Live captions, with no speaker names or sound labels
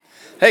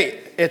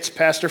Hey, it's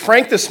Pastor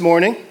Frank this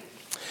morning.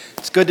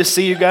 It's good to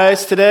see you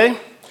guys today.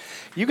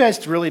 You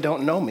guys really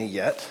don't know me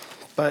yet,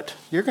 but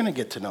you're going to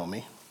get to know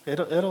me.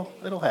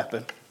 It'll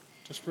happen.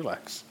 Just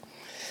relax.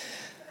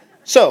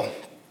 So,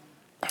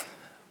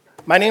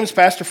 my name is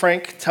Pastor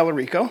Frank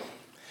Tellerico.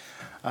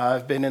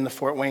 I've been in the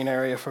Fort Wayne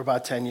area for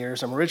about 10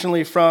 years. I'm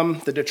originally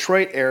from the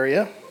Detroit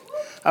area.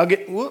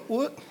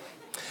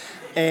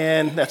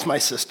 And that's my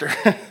sister.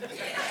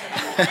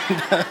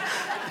 And,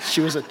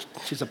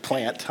 she's a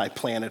plant. I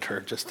planted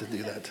her just to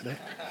do that today.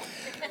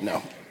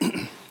 No.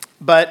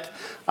 But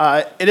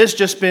it has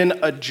just been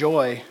a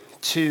joy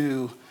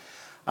to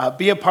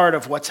be a part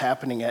of what's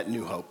happening at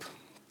New Hope.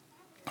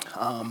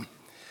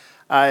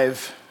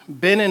 I've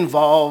been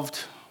involved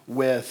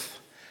with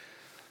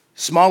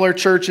smaller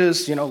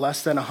churches,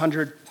 less than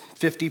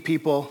 150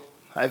 people.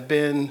 I've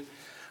been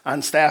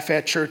on staff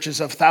at churches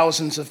of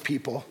thousands of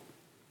people.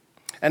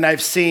 And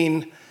I've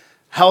seen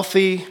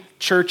healthy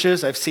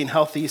churches. I've seen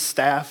healthy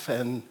staff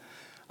and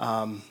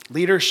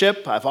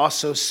leadership. I've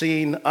also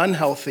seen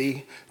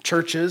unhealthy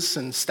churches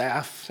and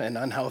staff and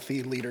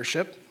unhealthy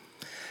leadership.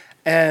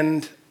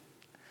 And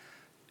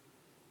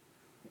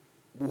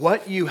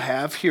what you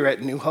have here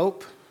at New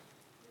Hope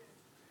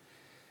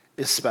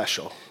is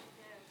special.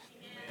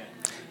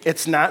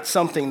 It's not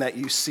something that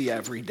you see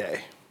every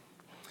day.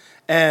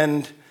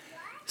 And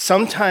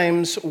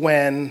sometimes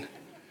when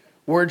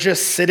we're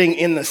just sitting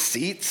in the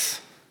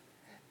seats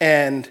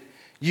and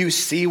you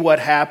see what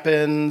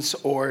happens,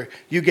 or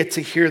you get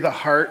to hear the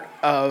heart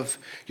of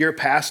your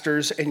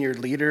pastors and your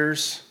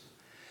leaders,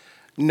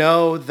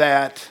 know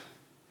that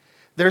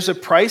there's a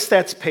price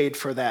that's paid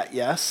for that,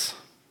 yes,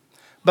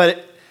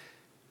 but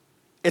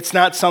it's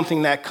not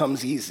something that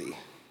comes easy.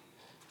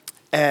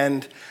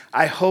 And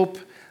I hope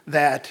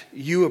that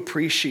you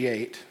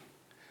appreciate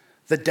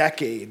the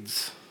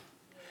decades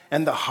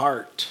and the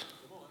heart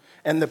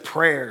and the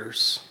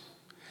prayers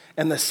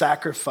and the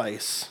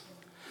sacrifice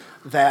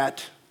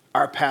that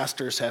our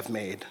pastors have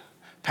made.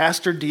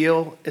 Pastor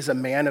Deal is a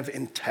man of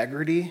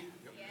integrity.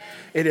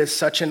 It is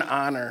such an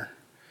honor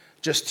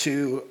just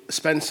to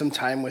spend some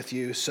time with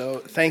you. So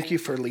thank you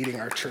for leading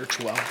our church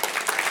well.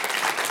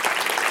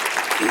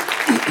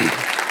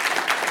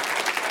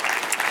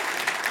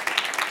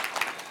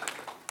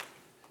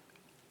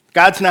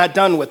 God's not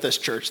done with this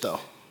church,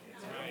 though.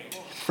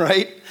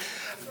 Right?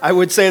 I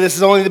would say this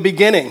is only the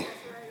beginning.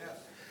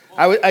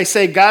 I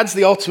say God's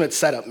the ultimate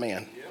setup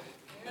man.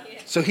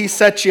 So he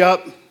sets you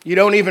up. You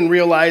don't even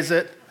realize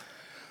it,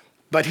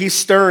 but he's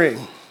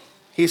stirring.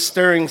 He's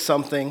stirring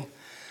something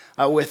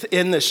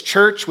within this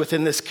church,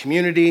 within this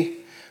community,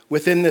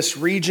 within this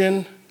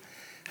region,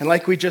 and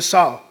like we just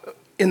saw,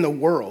 in the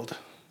world.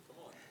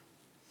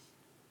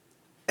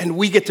 And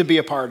we get to be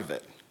a part of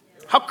it.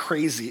 How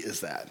crazy is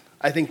that?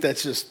 I think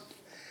that's just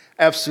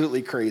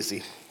absolutely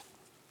crazy.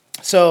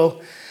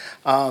 So,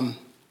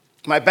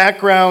 my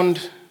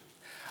background,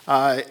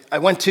 I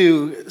went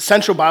to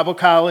Central Bible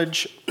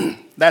College.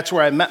 That's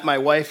where I met my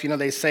wife.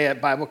 They say at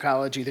Bible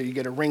college, either you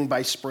get a ring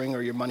by spring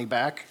or your money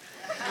back.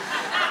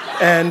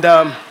 And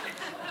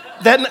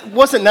that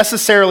wasn't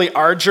necessarily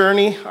our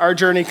journey. Our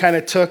journey kind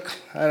of took,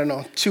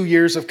 2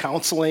 years of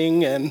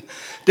counseling and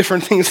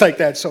different things like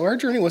that. So our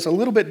journey was a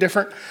little bit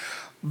different.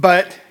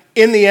 But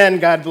in the end,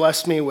 God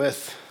blessed me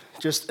with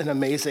just an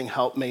amazing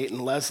helpmate in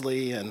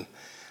Leslie. And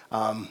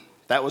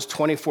that was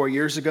 24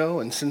 years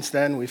ago. And since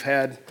then, we've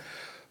had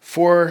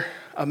 4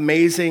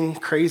 amazing,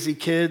 crazy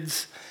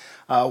kids.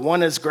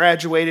 One has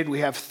graduated.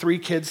 We have 3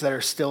 kids that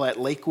are still at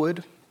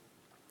Lakewood.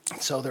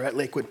 So they're at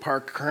Lakewood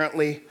Park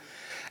currently.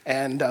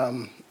 And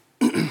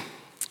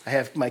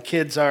my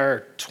kids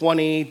are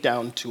 20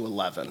 down to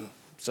 11.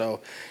 So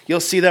you'll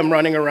see them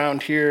running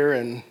around here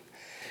and,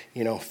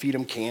 feed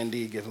them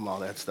candy, give them all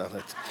that stuff.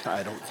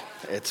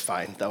 It's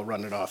fine. They'll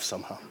run it off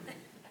somehow.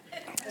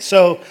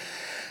 So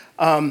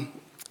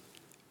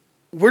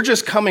we're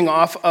just coming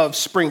off of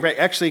spring break.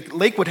 Actually,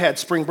 Lakewood had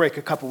spring break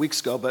a couple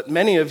weeks ago, but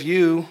many of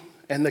you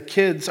and the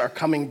kids are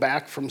coming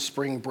back from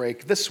spring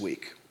break this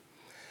week.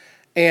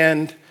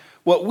 And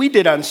what we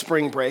did on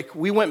spring break,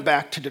 we went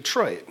back to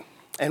Detroit,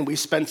 and we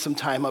spent some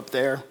time up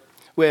there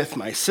with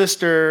my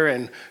sister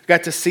and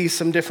got to see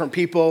some different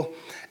people.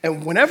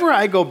 And whenever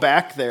I go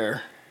back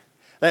there,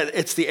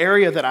 it's the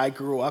area that I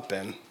grew up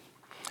in.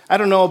 I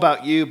don't know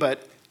about you,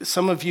 but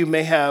some of you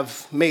may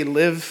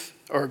live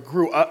or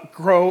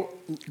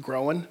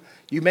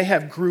you may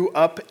have grew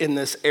up in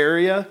this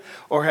area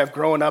or have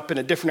grown up in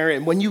a different area.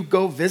 And when you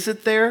go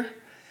visit there,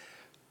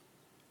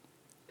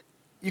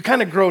 you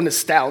kind of grow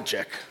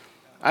nostalgic.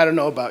 I don't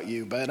know about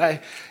you, but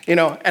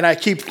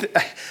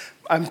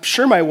I'm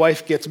sure my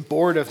wife gets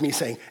bored of me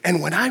saying,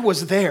 and when I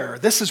was there,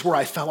 this is where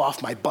I fell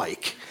off my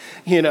bike,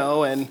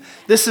 and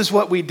this is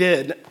what we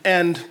did.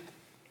 And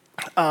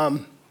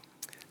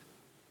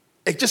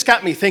it just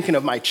got me thinking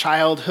of my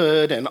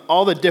childhood and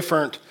all the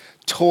different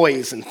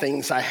toys and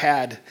things I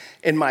had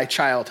in my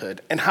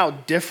childhood and how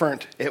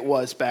different it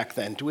was back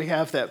then. Do we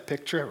have that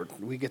picture? Or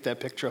do we get that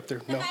picture up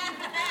there? No.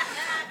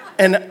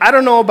 And I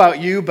don't know about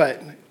you,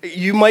 but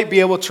you might be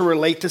able to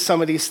relate to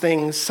some of these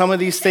things. Some of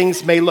these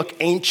things may look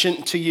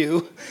ancient to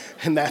you,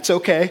 and that's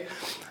okay.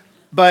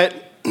 But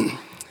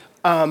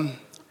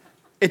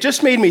it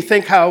just made me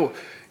think how,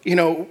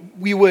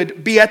 we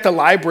would be at the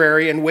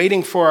library and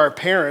waiting for our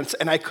parents,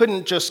 and I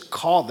couldn't just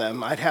call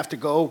them. I'd have to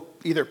go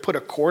either put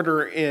a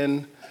quarter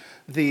in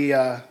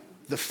the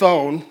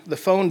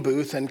phone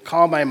booth and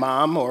call my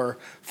mom, or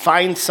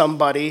find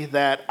somebody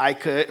that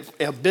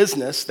a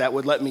business that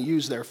would let me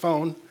use their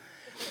phone.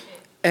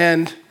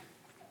 And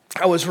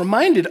I was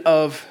reminded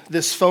of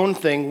this phone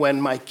thing when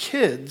my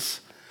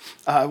kids,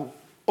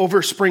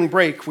 over spring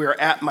break, we were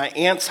at my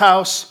aunt's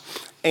house,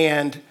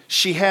 and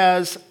she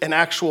has an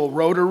actual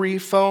rotary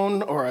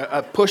phone or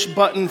a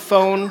push-button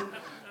phone,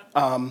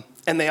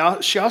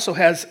 and she also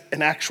has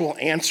an actual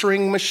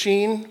answering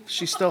machine.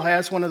 She still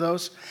has one of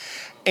those.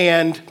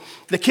 And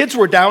the kids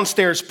were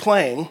downstairs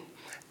playing,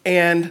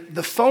 and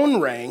the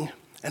phone rang,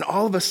 and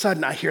all of a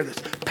sudden I hear this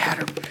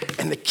patter,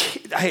 and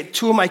I had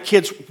two of my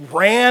kids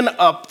ran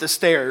up the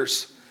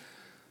stairs,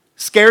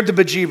 scared the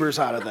bejeebers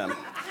out of them.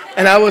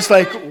 And I was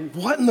like,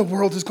 what in the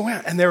world is going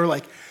on? And they were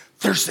like,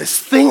 there's this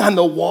thing on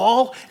the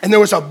wall, and there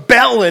was a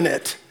bell in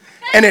it,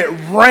 and it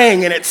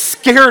rang, and it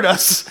scared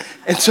us.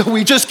 And so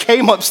we just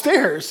came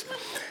upstairs.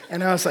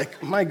 And I was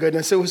like, my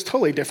goodness, it was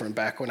totally different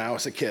back when I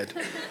was a kid.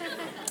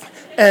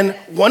 And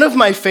one of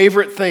my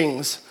favorite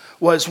things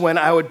was when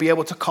I would be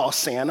able to call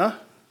Santa,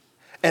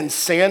 and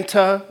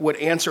Santa would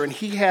answer, and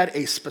he had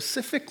a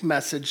specific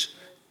message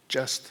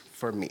just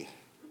for me.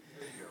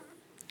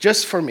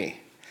 Just for me.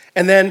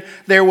 And then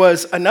there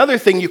was another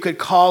thing you could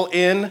call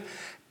in,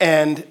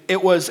 and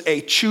it was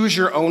a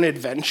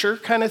choose-your-own-adventure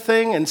kind of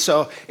thing. And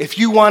so if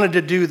you wanted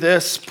to do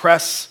this,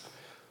 press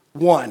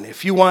 1.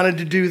 If you wanted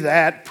to do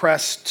that,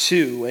 press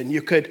 2. And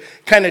you could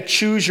kind of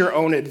choose your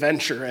own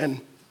adventure.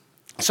 And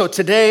so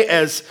today,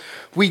 as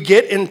we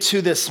get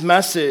into this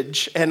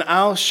message, and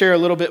I'll share a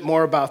little bit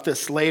more about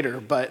this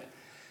later, but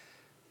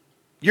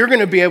you're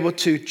going to be able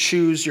to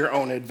choose your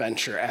own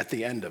adventure at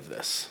the end of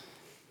this.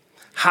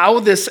 How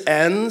this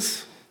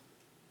ends,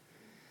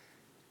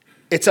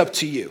 it's up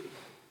to you.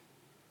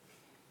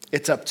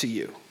 It's up to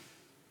you.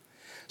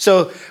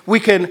 So we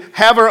can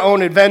have our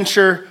own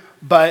adventure,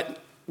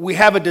 but we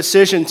have a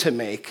decision to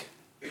make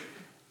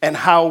and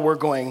how we're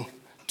going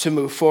to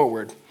move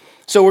forward.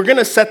 So we're going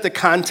to set the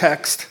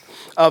context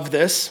of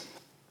this.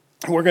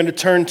 We're going to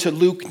turn to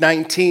Luke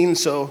 19.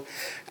 So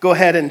go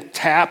ahead and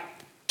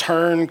tap,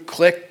 turn,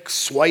 click,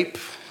 swipe,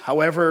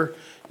 however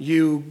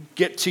you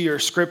get to your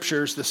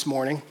scriptures this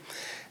morning.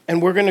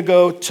 And we're going to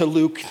go to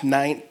Luke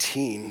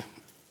 19.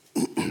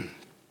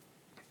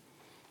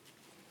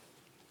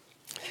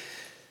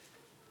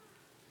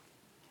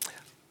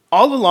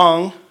 All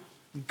along,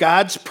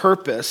 God's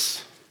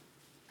purpose,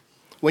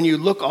 when you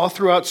look all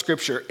throughout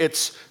Scripture,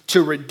 it's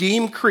to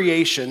redeem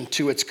creation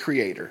to its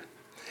creator.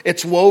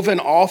 It's woven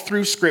all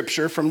through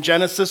Scripture, from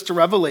Genesis to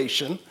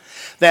Revelation,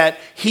 that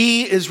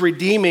he is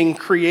redeeming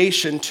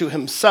creation to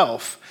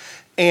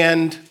himself.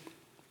 And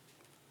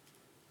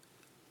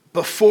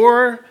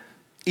before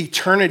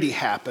eternity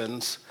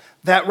happens,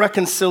 that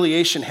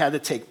reconciliation had to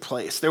take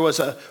place. There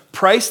was a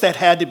price that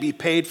had to be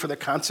paid for the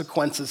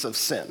consequences of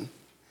sin,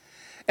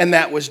 and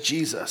that was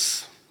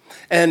Jesus.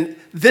 And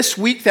this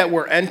week that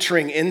we're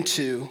entering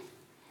into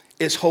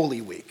is Holy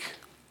Week.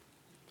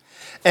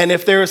 And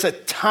if there is a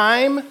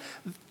time,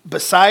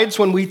 besides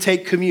when we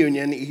take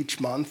communion each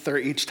month or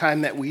each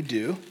time that we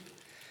do,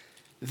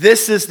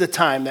 this is the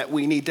time that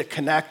we need to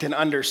connect and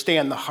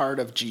understand the heart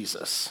of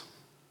Jesus.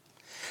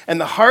 And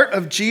the heart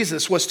of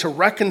Jesus was to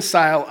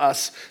reconcile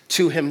us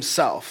to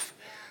himself.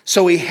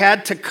 So he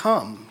had to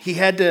come. He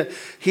had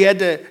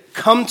to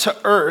come to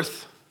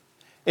earth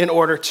in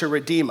order to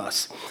redeem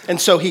us. And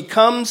so he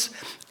comes,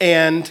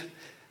 and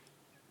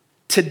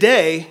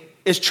today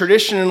is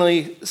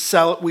traditionally,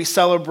 we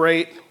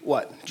celebrate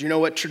what? Do you know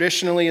what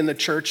traditionally in the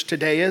church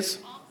today is?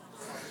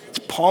 It's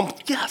Palm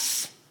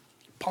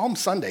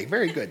Sunday.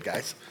 Very good,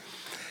 guys.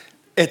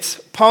 It's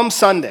Palm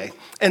Sunday.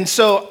 And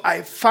so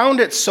I found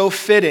it so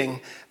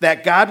fitting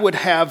that God would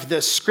have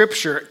this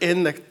scripture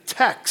in the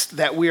text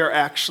that we are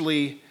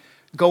actually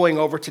going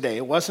over today.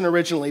 It wasn't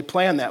originally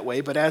planned that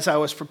way, but as I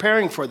was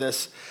preparing for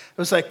this, it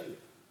was like,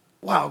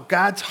 wow,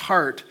 God's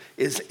heart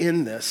is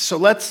in this. So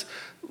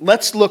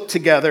let's look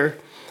together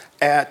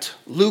at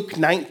Luke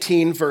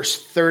 19,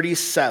 verse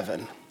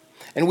 37,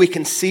 and we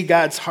can see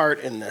God's heart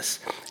in this.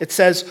 It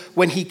says,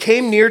 when he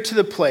came near to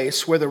the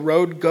place where the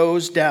road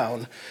goes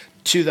down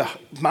to the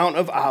Mount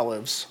of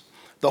Olives,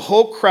 the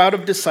whole crowd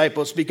of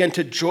disciples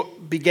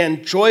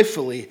began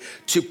joyfully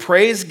to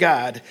praise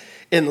God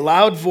in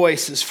loud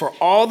voices for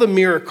all the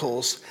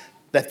miracles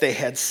that they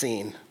had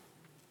seen.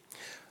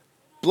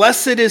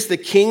 Blessed is the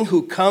King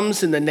who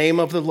comes in the name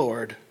of the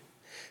Lord.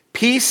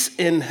 Peace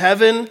in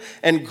heaven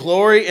and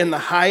glory in the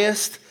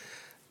highest.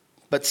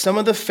 But some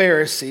of the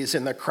Pharisees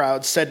in the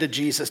crowd said to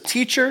Jesus,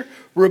 Teacher,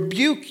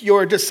 rebuke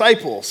your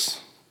disciples.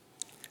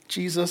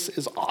 Jesus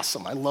is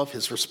awesome. I love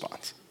his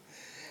response.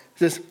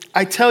 He says,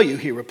 I tell you,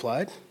 he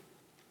replied,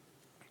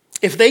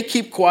 if they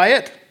keep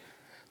quiet,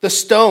 The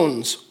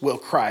stones will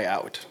cry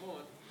out.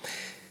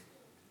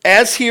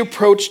 As he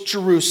approached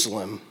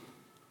Jerusalem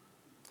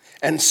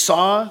and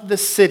saw the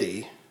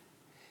city,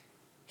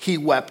 he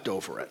wept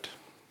over it.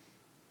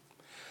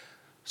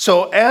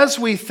 So as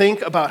we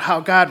think about how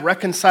God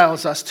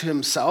reconciles us to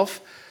himself,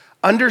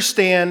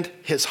 understand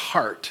his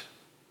heart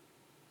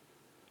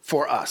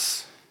for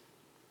us.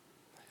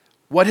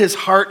 What his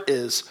heart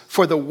is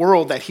for the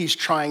world that he's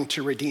trying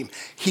to redeem.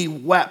 He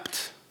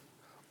wept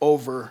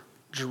over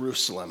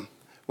Jerusalem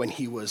when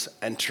he was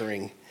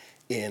entering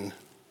in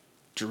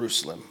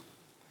Jerusalem.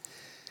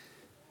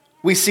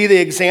 We see the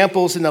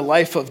examples in the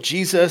life of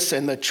Jesus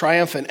and the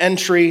triumphant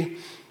entry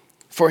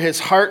for his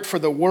heart for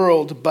the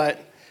world, but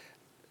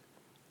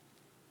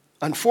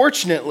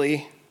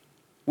unfortunately,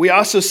 we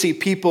also see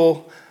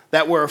people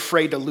that were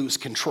afraid to lose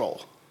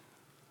control.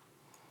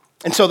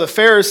 And so the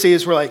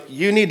Pharisees were like,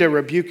 you need to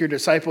rebuke your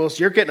disciples.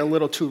 You're getting a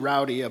little too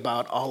rowdy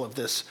about all of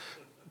this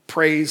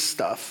praise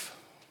stuff.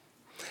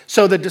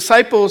 So the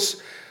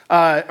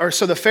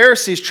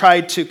Pharisees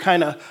tried to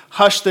kind of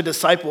hush the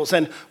disciples.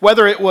 And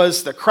whether it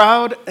was the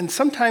crowd, and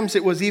sometimes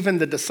it was even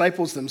the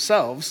disciples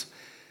themselves,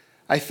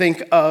 I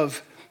think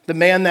of the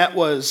man that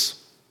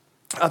was,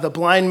 the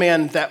blind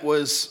man that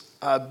was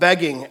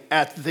begging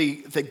at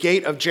the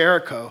gate of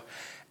Jericho.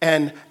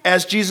 And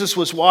as Jesus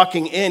was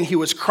walking in, he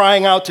was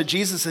crying out to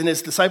Jesus, and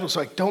his disciples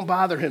were like, don't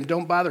bother him,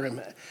 don't bother him.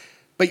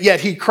 But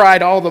yet he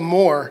cried all the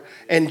more,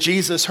 and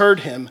Jesus heard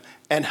him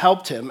and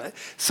helped him.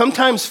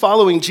 Sometimes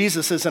following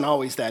Jesus isn't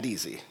always that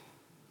easy.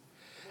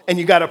 And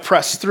you got to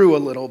press through a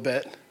little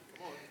bit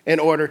in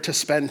order to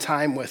spend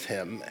time with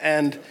him.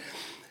 And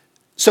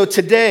so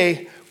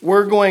today,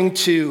 we're going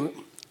to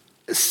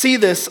see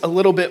this a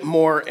little bit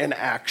more in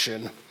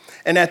action.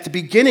 And at the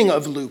beginning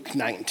of Luke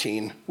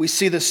 19, we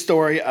see the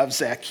story of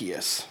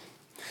Zacchaeus.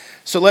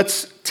 So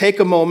let's take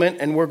a moment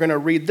and we're going to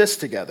read this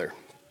together.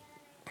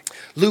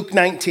 Luke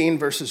 19,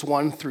 verses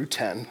 1 through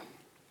 10.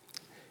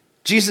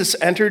 Jesus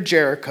entered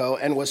Jericho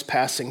and was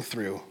passing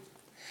through.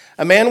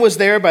 A man was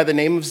there by the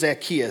name of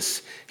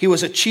Zacchaeus. He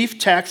was a chief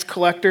tax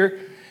collector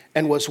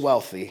and was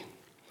wealthy.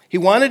 He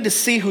wanted to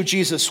see who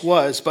Jesus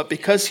was, but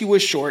because he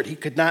was short, he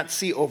could not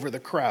see over the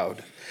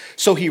crowd.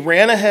 So he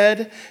ran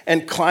ahead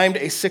and climbed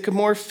a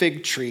sycamore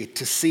fig tree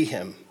to see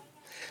him,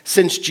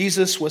 since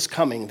Jesus was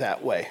coming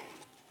that way.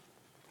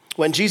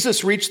 When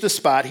Jesus reached the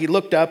spot, he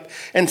looked up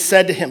and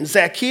said to him,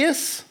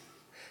 Zacchaeus,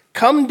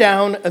 come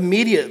down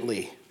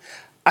immediately.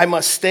 I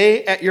must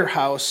stay at your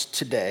house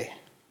today.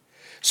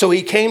 So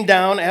he came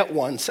down at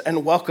once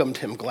and welcomed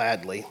him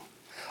gladly.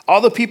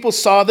 All the people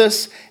saw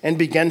this and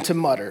began to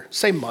mutter.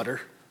 Say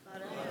mutter.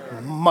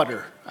 Mutter.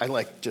 Mutter. I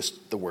like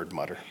just the word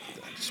mutter.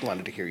 I just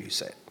wanted to hear you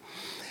say it.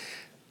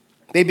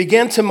 They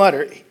began to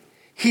mutter,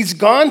 he's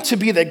gone to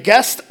be the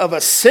guest of a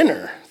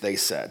sinner, they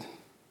said.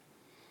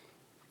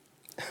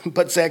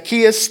 But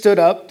Zacchaeus stood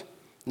up,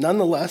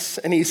 nonetheless,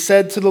 and he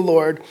said to the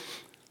Lord,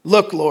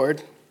 look,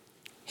 Lord,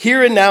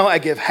 here and now I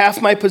give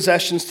half my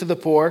possessions to the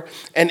poor,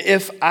 and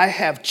if I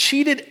have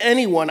cheated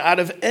anyone out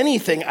of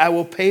anything, I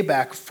will pay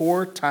back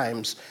 4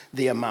 times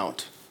the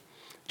amount.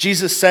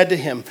 Jesus said to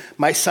him,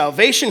 my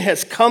salvation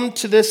has come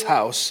to this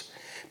house,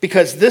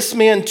 because this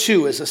man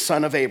too is a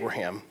son of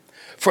Abraham.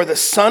 For the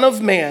Son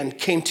of Man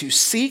came to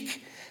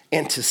seek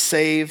and to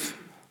save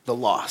the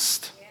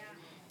lost.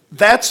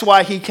 That's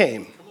why he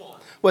came,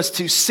 was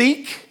to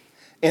seek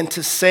and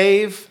to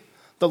save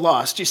the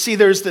lost. You see,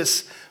 there's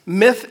this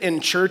myth in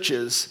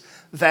churches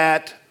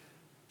that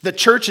the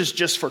church is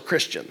just for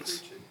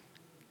Christians.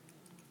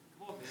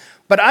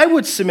 But I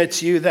would submit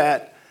to you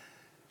that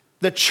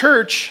the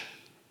church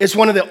is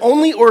one of the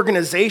only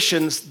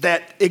organizations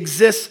that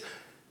exists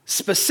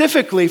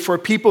specifically for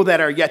people that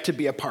are yet to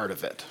be a part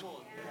of it.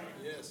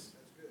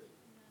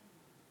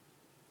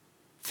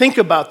 Think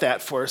about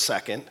that for a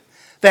second,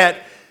 that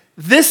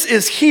this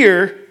is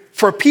here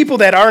for people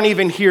that aren't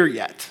even here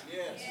yet.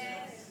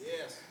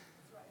 Yes.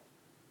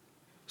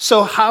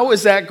 So how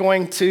is that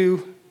going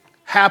to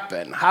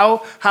happen?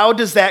 How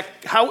is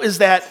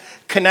that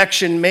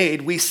connection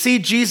made? We see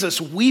Jesus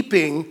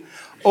weeping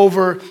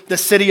over the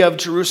city of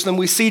Jerusalem.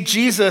 We see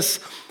Jesus,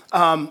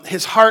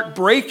 his heart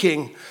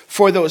breaking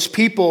for those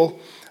people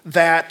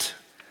that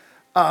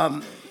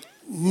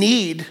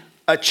need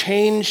a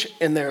change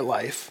in their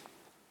life.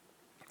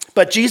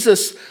 But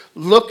Jesus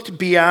looked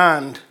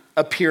beyond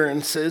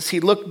appearances. He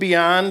looked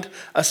beyond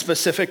a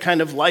specific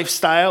kind of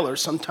lifestyle or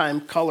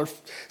sometimes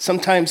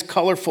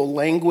colorful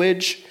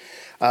language.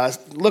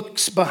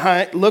 Looks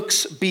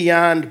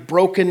beyond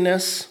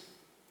brokenness,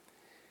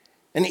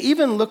 and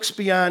even looks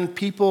beyond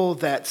people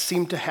that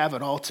seem to have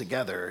it all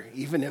together,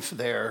 even if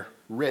they're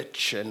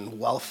rich and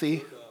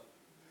wealthy.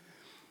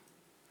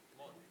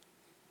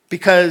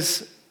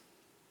 Because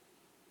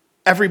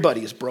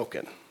everybody is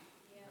broken.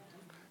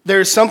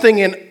 There's something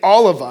in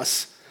all of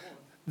us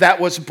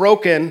that was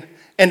broken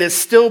and is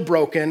still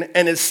broken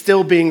and is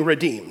still being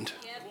redeemed.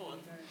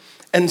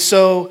 And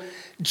so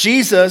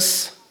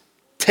Jesus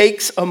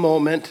takes a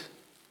moment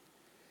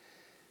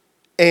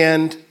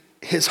and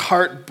his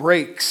heart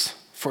breaks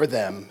for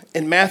them.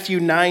 In Matthew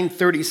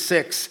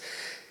 9:36,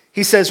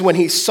 He says, when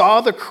he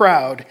saw the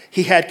crowd,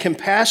 he had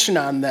compassion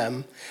on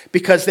them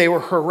because they were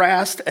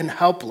harassed and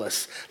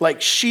helpless, like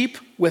sheep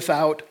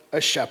without a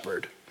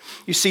shepherd.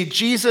 You see,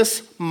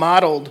 Jesus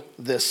modeled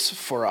this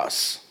for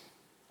us.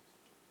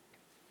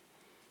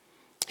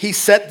 He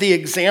set the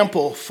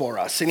example for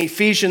us. In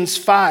Ephesians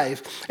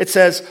 5, it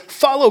says,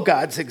 follow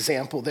God's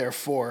example,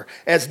 therefore,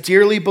 as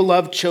dearly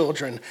beloved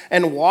children,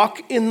 and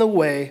walk in the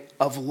way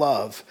of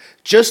love,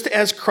 just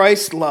as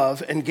Christ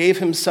loved and gave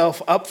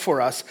himself up for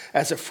us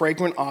as a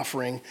fragrant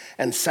offering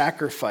and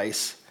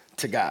sacrifice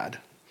to God.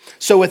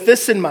 So with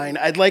this in mind,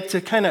 I'd like to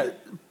kind of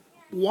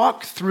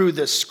walk through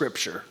this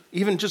scripture,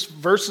 even just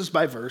verse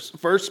by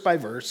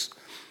verse,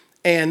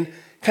 and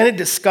kind of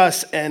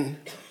discuss and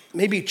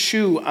maybe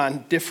chew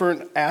on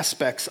different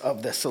aspects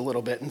of this a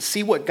little bit and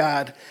see what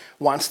God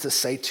wants to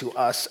say to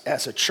us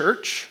as a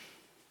church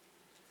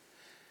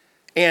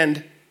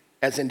and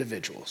as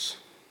individuals.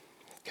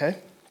 Okay?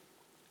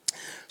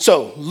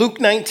 So,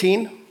 Luke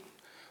 19,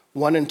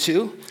 1 and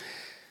 2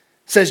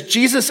 says,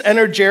 Jesus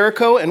entered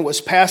Jericho and was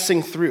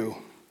passing through.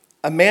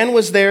 A man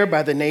was there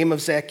by the name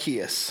of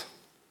Zacchaeus.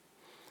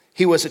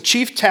 He was a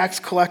chief tax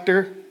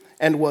collector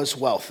and was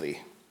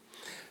wealthy.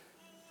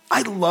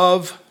 I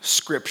love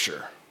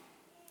Scripture.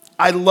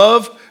 I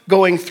love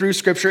going through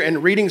Scripture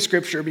and reading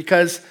Scripture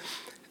because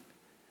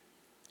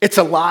it's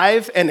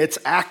alive and it's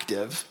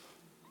active.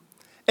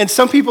 And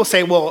some people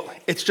say, well,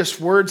 it's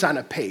just words on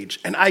a page.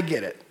 And I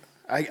get it.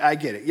 I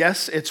get it.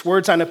 Yes, it's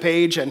words on a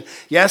page. And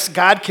yes,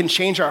 God can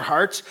change our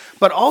hearts.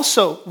 But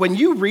also, when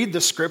you read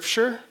the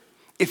Scripture,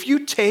 if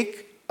you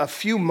take a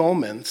few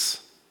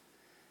moments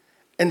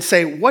and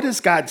say, what is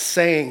God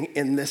saying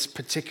in this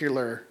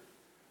particular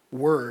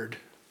word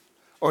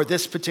or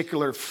this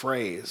particular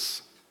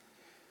phrase?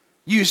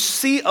 You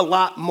see a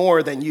lot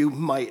more than you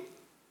might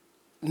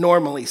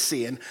normally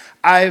see. And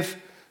I've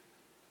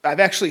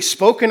actually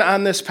spoken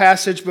on this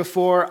passage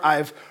before.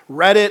 I've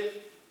read it.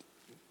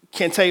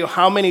 Can't tell you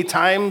how many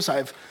times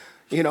I've,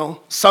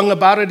 sung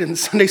about it in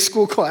Sunday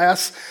school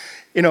class,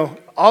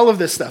 all of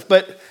this stuff.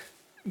 But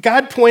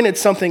God pointed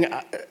something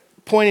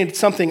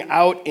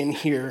out in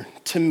here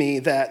to me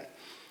that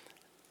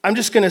I'm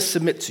just going to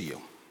submit to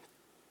you.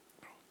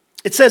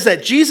 It says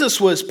that Jesus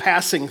was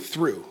passing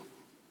through.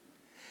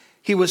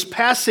 He was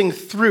passing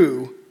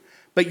through,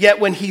 but yet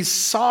when he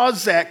saw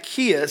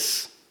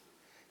Zacchaeus,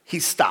 he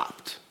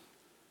stopped.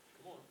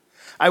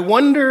 I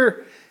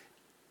wonder,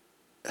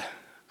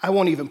 I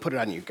won't even put it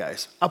on you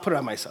guys. I'll put it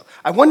on myself.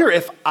 I wonder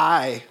if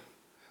I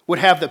would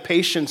have the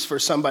patience for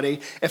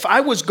somebody. If I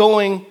was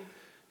going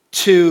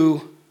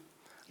to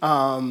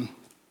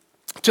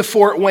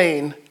Fort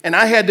Wayne and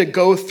I had to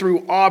go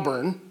through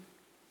Auburn,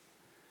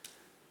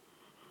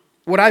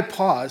 would I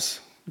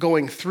pause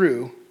going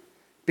through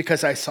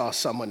because I saw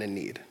someone in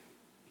need?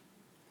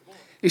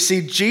 You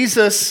see,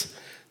 Jesus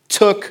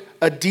took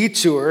a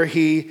detour.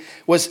 He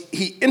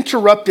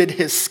interrupted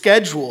his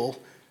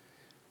schedule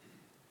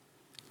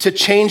to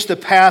change the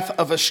path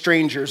of a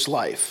stranger's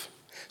life.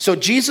 So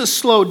Jesus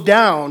slowed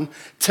down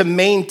to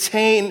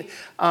maintain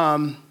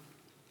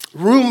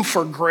room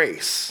for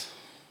grace.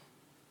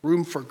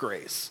 Room for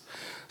grace.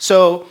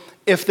 So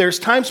if there's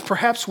times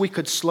perhaps we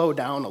could slow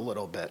down a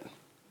little bit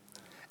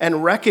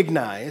and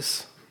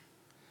recognize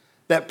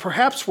that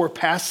perhaps we're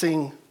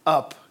passing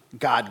up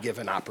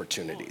God-given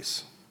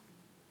opportunities.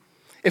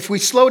 If we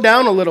slow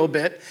down a little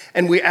bit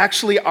and we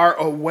actually are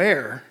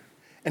aware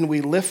and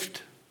we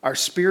lift our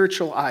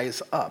spiritual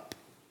eyes up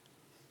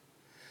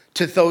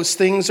to those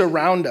things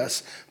around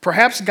us,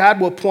 perhaps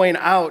God will point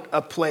out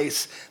a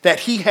place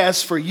that he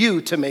has for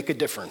you to make a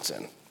difference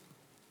in.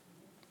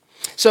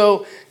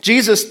 So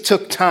Jesus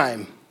took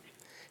time.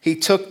 He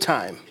took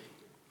time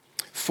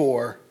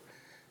for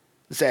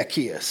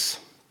Zacchaeus.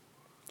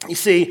 You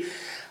see,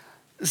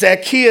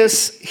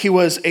 Zacchaeus, he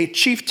was a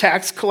chief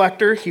tax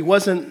collector. He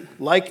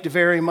wasn't liked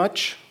very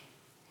much.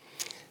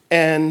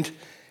 And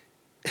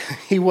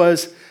he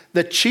was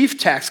the chief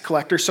tax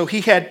collector, so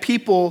he had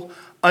people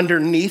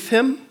underneath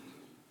him.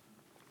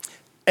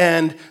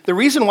 And the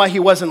reason why he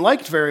wasn't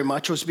liked very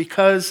much was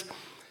because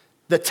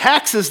the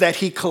taxes that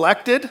he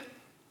collected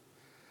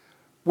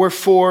were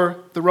for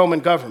the Roman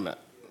government,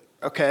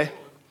 okay?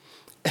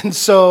 And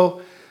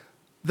so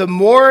the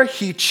more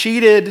he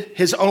cheated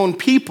his own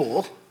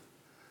people,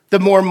 the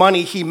more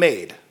money he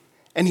made.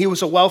 And he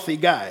was a wealthy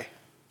guy.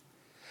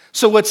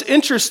 So what's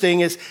interesting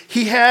is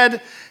he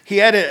had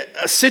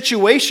a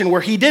situation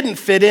where he didn't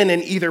fit in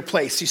either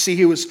place. You see,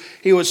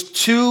 he was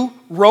too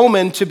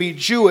Roman to be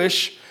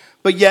Jewish,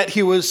 but yet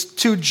he was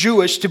too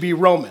Jewish to be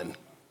Roman.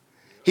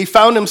 He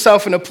found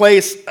himself in a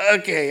place,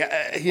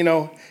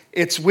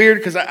 it's weird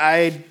because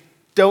I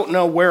don't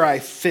know where I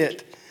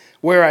fit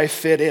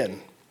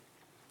in.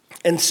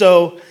 And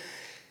so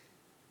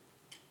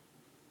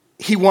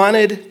he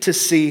wanted to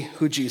see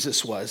who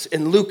Jesus was.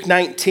 In Luke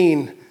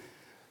 19,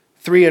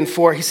 3 and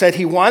 4, he said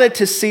he wanted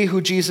to see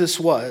who Jesus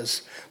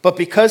was, but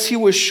because he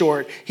was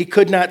short, he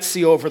could not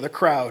see over the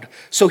crowd.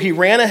 So he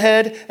ran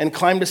ahead and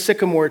climbed a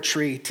sycamore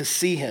tree to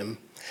see him,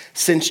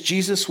 since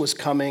Jesus was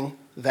coming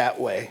that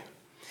way.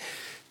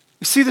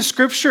 You see, the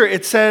scripture,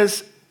 it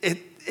says,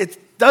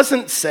 it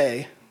doesn't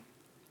say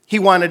he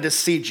wanted to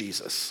see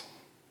Jesus.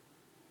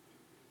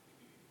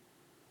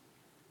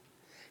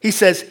 He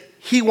says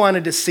he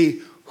wanted to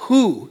see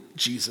who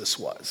Jesus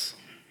was.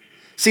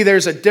 See,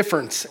 there's a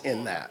difference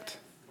in that.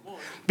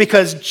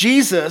 Because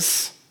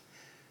Jesus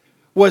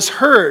was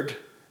heard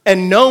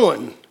and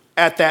known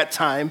at that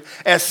time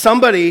as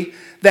somebody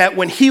that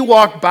when he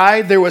walked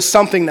by, there was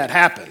something that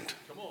happened.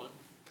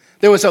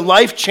 There was a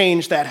life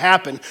change that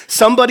happened.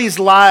 Somebody's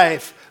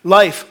life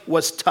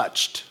was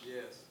touched.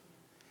 Yes.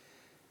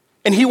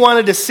 And he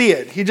wanted to see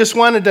it. He just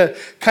wanted to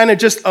kind of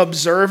just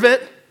observe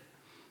it.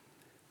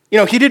 You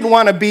know, he didn't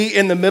want to be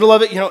in the middle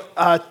of it. You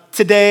know,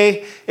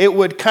 today it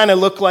would kind of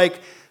look like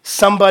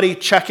somebody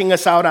checking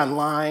us out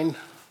online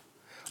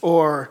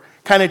or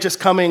kind of just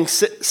coming,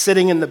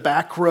 sitting in the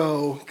back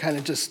row, kind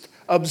of just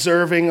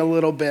observing a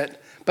little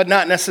bit, but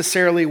not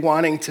necessarily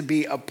wanting to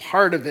be a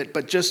part of it,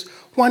 but just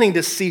wanting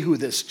to see who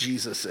this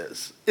Jesus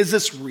is. Is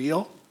this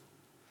real?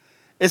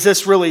 Is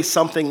this really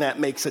something that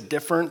makes a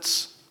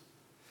difference?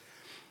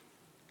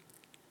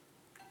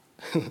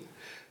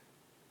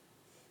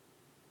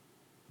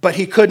 But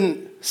he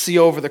couldn't see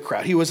over the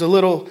crowd. He was a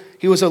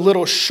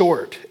little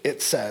short,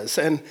 it says.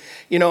 And,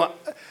 you know,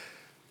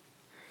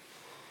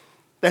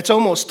 that's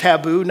almost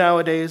taboo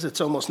nowadays. It's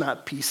almost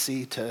not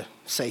PC to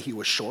say he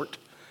was short.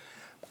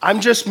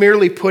 I'm just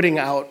merely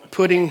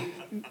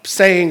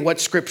saying what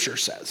Scripture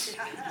says,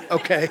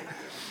 okay?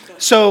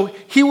 So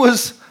he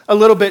was a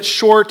little bit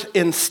short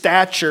in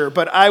stature,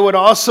 but I would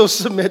also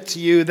submit to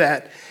you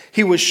that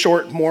he was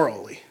short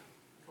morally.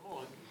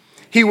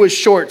 He was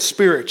short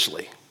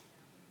spiritually.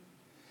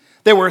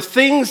 There were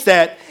things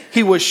that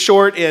he was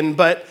short in,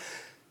 but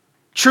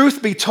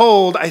truth be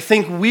told, I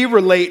think we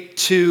relate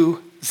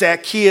to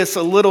Zacchaeus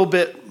a little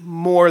bit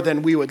more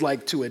than we would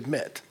like to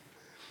admit.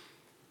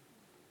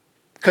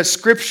 Because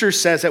Scripture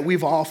says that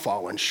we've all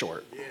fallen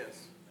short.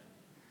 Yes.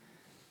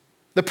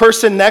 The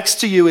person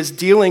next to you is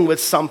dealing with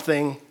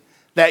something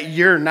that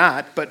you're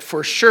not, but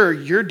for sure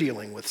you're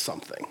dealing with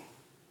something.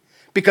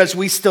 Because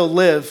we still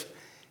live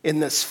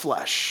in this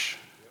flesh.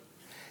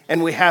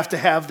 And we have to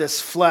have this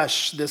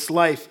flesh, this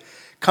life,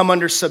 come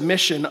under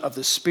submission of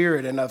the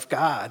Spirit and of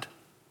God.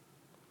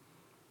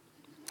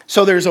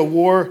 So there's a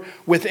war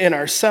within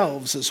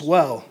ourselves as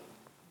well.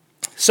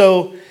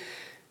 So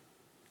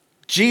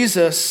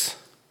Jesus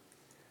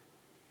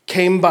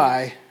came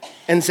by,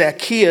 and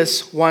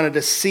Zacchaeus wanted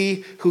to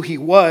see who he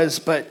was,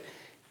 but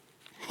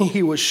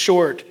he was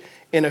short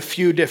in a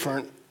few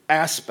different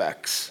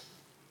aspects.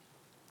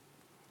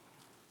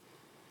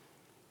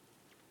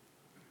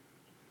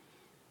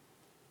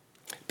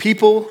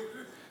 People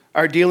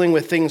are dealing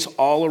with things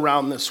all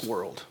around this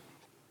world,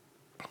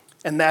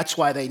 and that's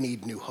why they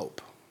need new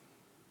hope.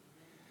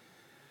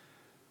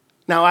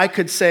 Now, I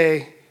could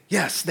say,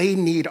 yes, they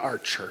need our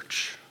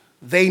church.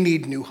 They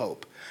need new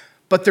hope.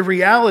 But the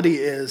reality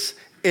is,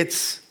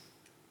 it's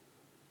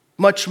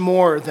much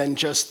more than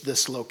just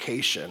this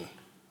location.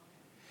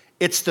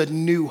 It's the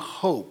new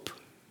hope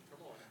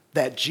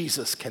that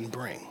Jesus can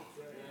bring.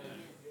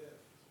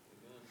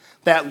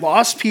 That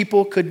lost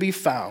people could be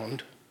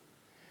found,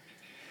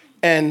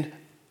 and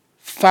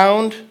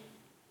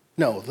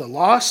the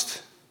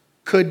lost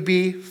could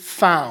be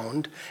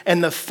found,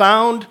 and the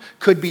found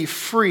could be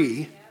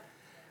free,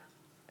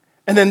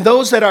 and then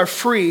those that are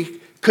free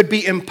could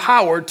be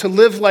empowered to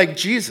live like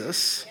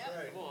Jesus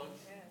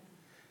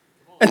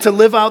and to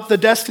live out the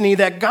destiny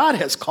that God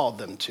has called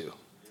them to.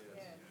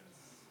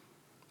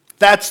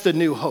 That's the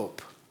new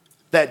hope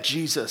that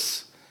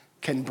Jesus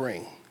can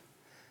bring.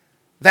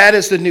 That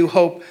is the new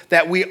hope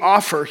that we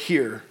offer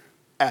here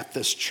at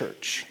this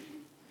church.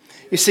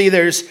 You see,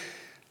 there's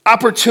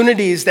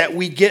opportunities that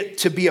we get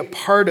to be a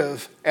part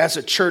of as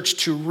a church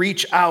to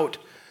reach out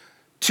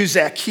to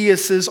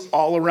Zacchaeuses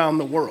all around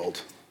the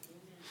world.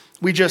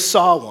 We just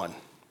saw one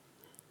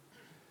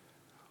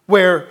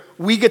where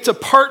we get to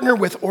partner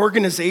with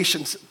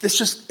organizations.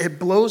 It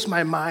blows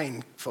my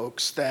mind,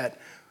 folks, that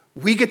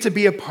we get to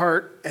be a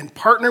part and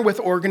partner with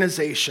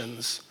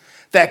organizations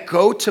that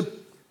go to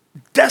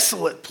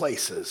desolate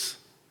places,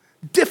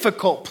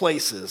 difficult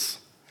places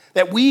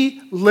that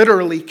we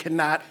literally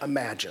cannot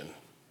imagine.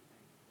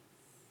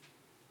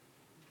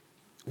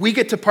 We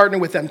get to partner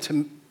with them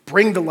to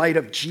bring the light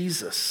of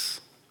Jesus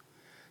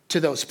to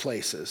those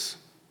places,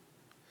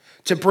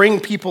 to bring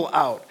people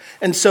out.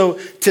 And so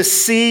to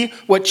see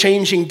what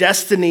Changing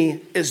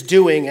Destiny is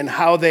doing and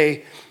how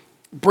they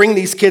bring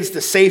these kids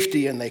to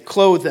safety and they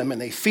clothe them and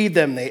they feed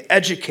them, they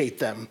educate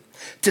them,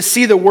 to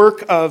see the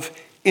work of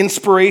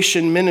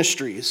Inspiration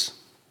Ministries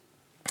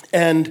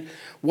and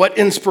what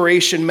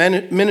Inspiration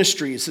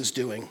Ministries is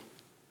doing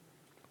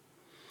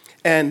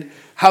and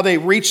how they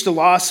reach the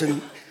lost,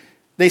 and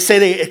they say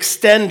they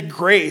extend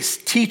grace,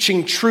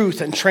 teaching truth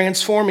and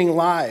transforming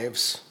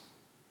lives.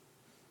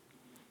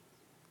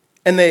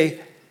 And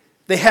they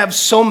have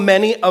so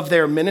many of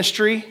their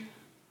ministry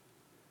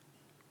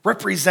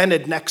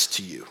represented next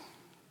to you.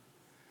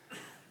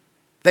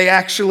 They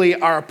actually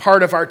are a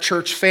part of our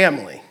church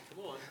family.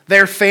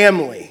 Their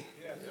family.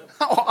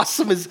 How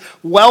awesome is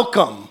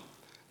welcome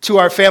to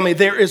our family.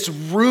 There is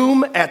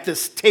room at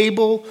this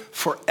table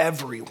for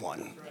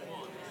everyone.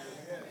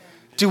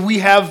 Do we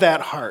have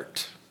that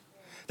heart?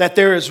 That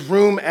there is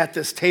room at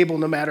this table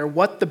no matter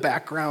what the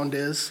background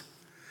is,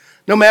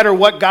 no matter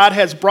what God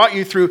has brought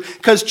you through,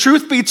 because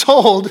truth be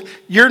told,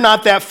 you're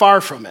not that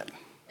far from it.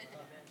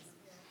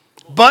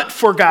 But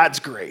for God's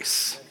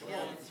grace.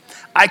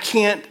 I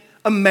can't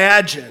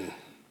imagine.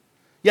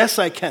 Yes,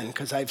 I can,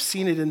 because I've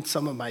seen it in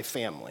some of my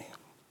family.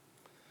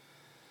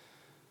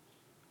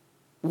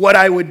 What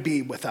I would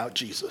be without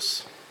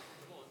Jesus.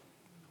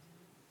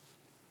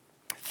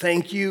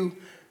 Thank you,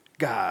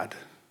 God,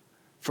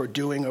 for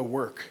doing a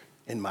work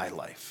in my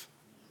life.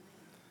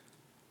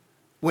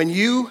 When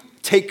you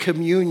take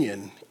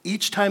communion,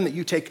 each time that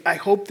you take, I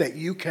hope that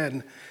you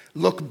can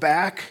look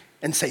back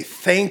and say,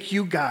 thank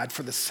you, God,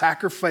 for the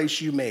sacrifice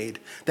you made,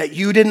 that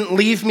you didn't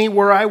leave me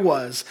where I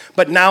was,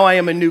 but now I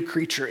am a new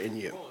creature in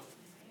you.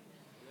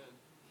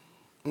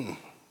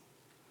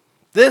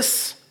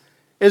 This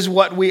is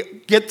what we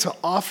get to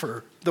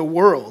offer the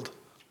world,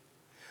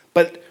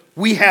 but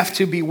we have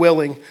to be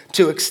willing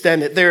to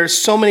extend it. There are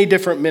so many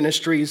different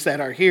ministries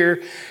that are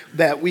here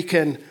that we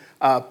can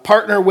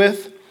partner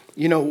with.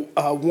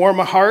 Warm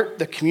a Heart,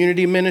 the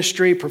community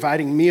ministry,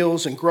 providing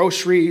meals and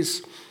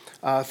groceries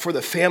for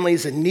the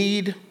families in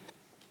need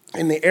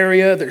in the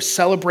area. There's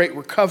Celebrate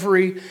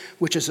Recovery,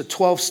 which is a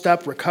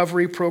 12-step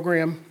recovery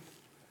program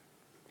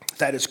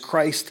that is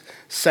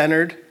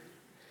Christ-centered.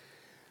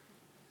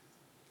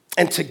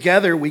 And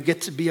together we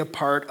get to be a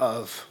part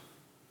of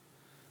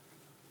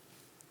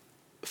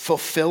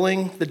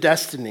fulfilling the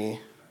destiny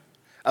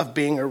of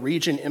being a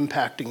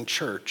region-impacting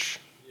church.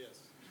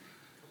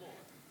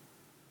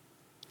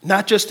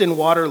 Not just in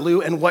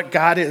Waterloo and what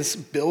God is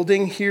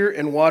building here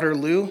in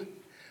Waterloo,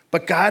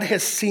 but God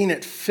has seen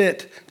it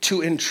fit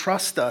to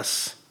entrust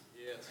us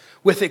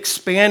with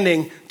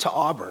expanding to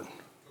Auburn.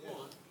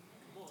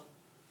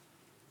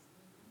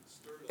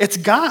 It's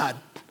God.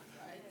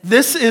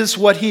 This is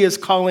what he is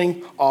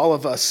calling all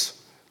of us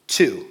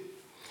to.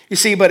 You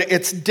see, but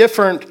it's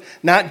different,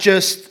 not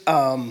just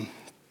being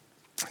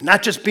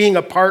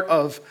a part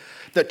of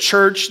the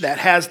church that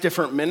has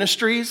different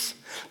ministries,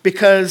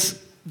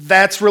 because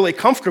that's really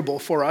comfortable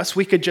for us.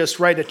 We could just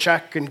write a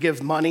check and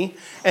give money.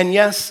 And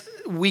yes,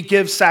 we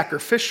give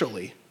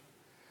sacrificially.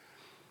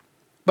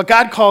 But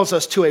God calls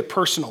us to a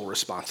personal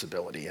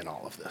responsibility in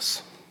all of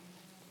this.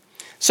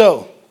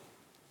 So,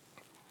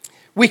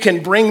 we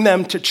can bring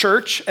them to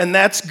church, and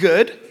that's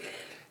good.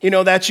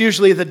 That's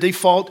usually the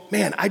default.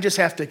 Man, I just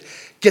have to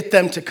get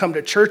them to come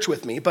to church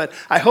with me. But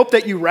I hope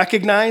that you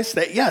recognize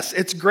that, yes,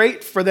 it's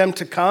great for them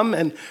to come,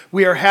 and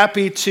we are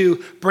happy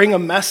to bring a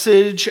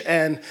message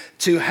and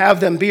to have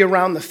them be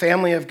around the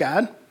family of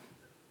God.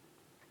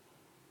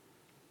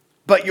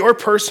 But your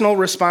personal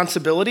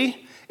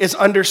responsibility is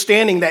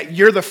understanding that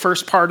you're the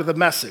first part of the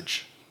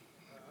message.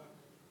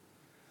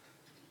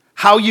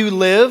 How you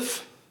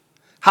live,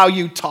 how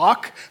you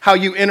talk, how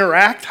you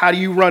interact, how do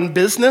you run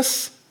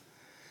business,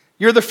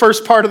 you're the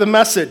first part of the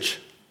message.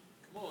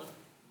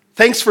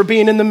 Thanks for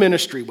being in the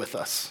ministry with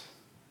us.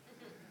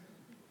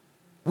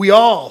 We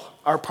all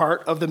are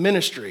part of the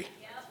ministry.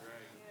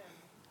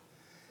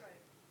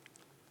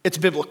 It's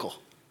biblical.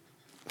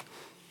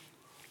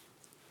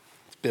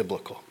 It's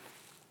biblical.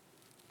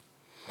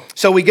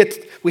 So we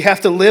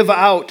have to live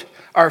out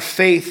our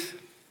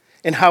faith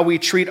in how we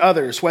treat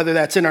others, whether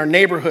that's in our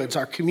neighborhoods,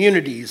 our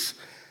communities,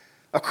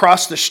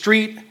 across the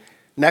street,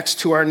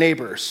 next to our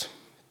neighbors.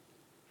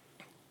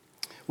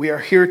 We are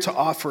here to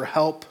offer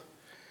help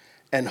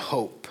and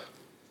hope.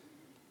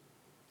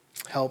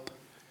 Help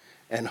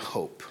and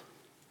hope.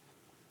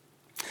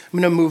 I'm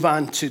going to move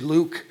on to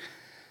Luke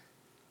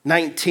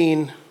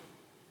 19,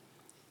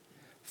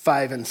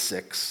 5 and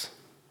 6.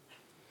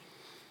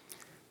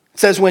 It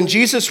says, when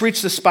Jesus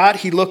reached the spot,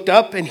 he looked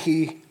up and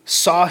he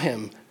saw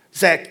him.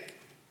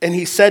 And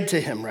he said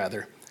to him,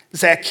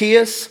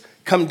 Zacchaeus,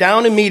 come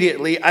down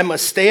immediately. I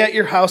must stay at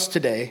your house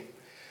today.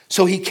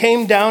 So he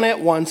came down at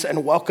once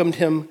and welcomed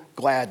him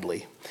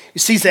gladly. You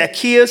see,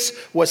 Zacchaeus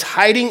was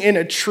hiding in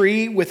a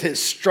tree with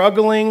his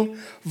struggling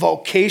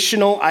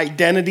vocational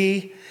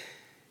identity.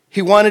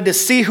 He wanted to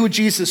see who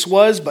Jesus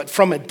was, but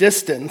from a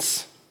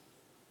distance.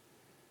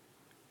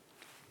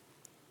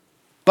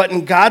 But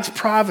in God's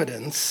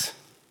providence,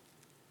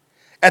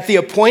 at the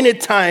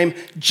appointed time,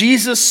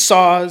 Jesus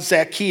saw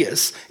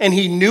Zacchaeus, and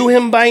he knew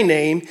him by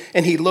name,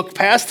 and he looked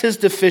past his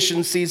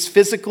deficiencies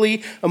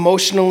physically,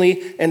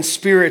 emotionally, and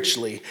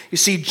spiritually. You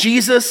see,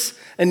 Jesus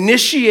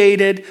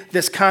initiated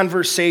this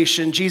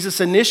conversation.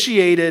 Jesus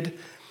initiated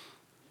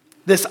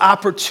this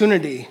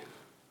opportunity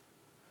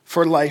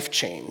for life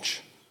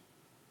change.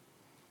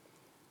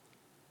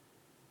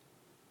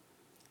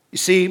 You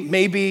see,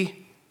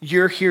 maybe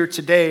you're here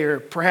today,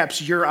 or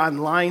perhaps you're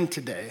online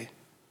today,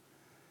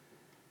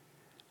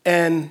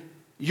 and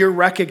you're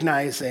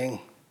recognizing,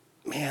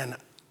 man,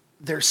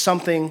 there's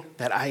something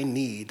that I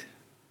need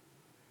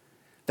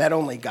that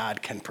only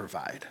God can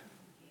provide.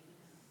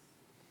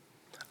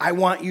 I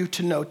want you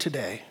to know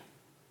today,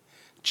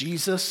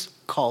 Jesus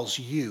calls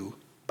you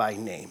by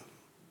name.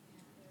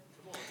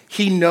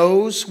 He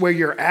knows where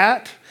you're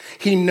at.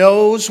 He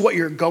knows what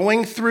you're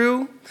going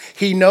through.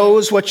 He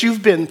knows what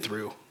you've been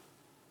through.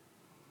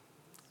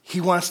 He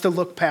wants to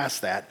look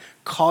past that,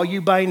 call you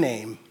by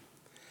name,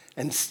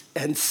 and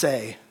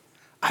say,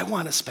 I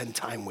want to spend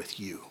time with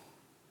you.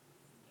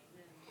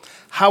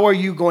 How are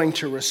you going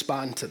to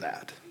respond to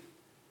that?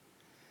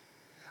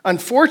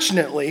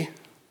 Unfortunately,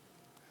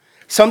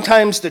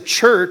 sometimes the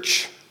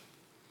church,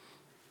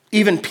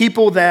 even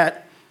people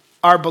that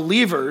are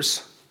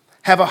believers,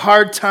 have a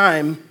hard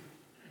time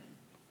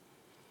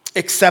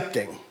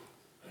accepting.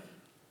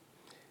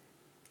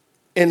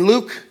 In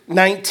Luke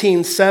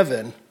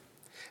 19:7,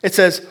 it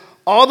says,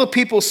 all the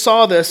people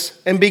saw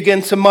this and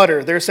began to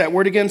mutter. There's that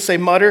word again, say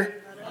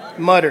mutter.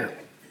 Mutter.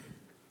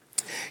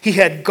 He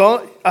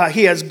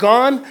has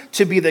gone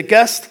to be the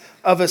guest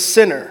of a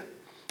sinner.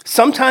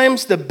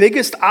 Sometimes the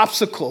biggest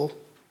obstacle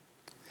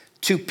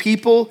to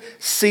people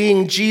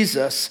seeing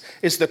Jesus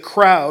is the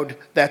crowd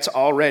that's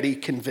already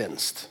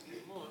convinced.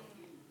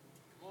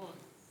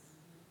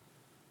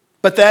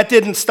 But that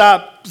didn't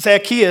stop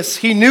Zacchaeus.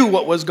 He knew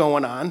what was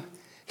going on.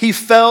 He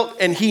felt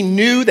and he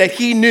knew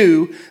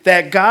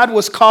that God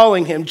was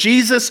calling him.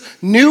 Jesus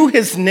knew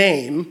his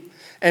name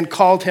and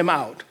called him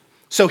out.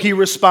 So he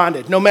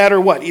responded, no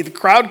matter what. The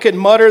crowd can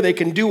mutter, they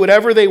can do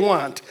whatever they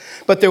want,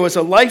 but there was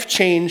a life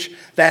change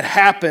that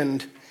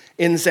happened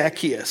in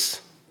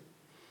Zacchaeus.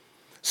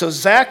 So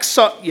Zach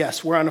saw,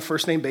 yes, we're on a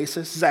first name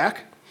basis.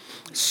 Zach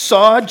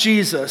saw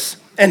Jesus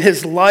and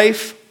his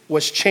life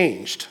was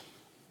changed.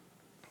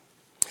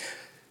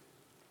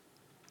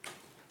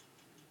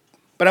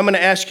 But I'm going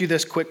to ask you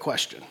this quick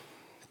question.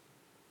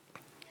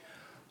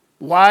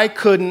 Why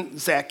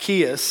couldn't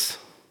Zacchaeus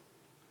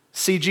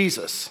see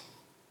Jesus?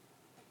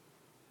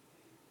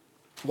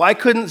 Why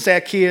couldn't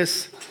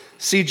Zacchaeus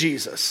see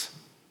Jesus?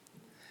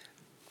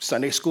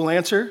 Sunday school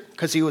answer,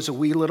 because he was a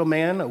wee little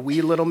man. A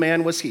wee little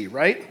man was he,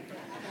 right?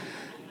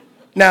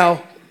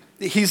 Now,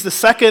 he's the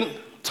second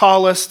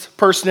tallest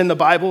person in the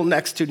Bible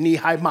next to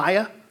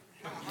Nehemiah.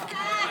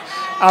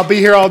 I'll be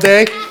here all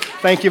day.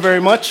 Thank you very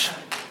much.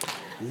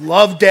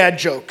 Love dad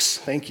jokes.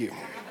 Thank you.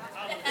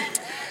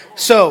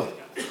 So,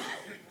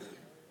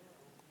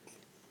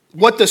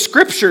 what the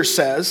scripture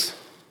says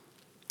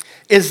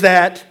is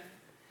that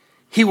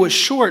he was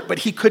short, but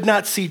he could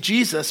not see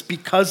Jesus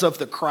because of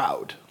the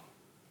crowd.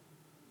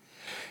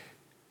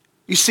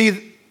 You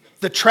see,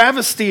 the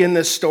travesty in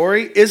this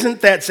story isn't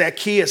that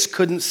Zacchaeus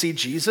couldn't see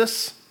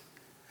Jesus.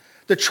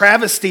 The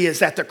travesty is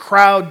that the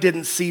crowd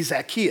didn't see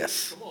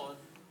Zacchaeus. Come on.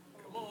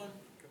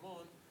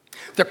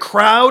 The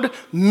crowd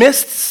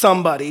missed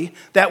somebody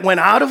that went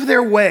out of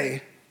their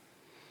way.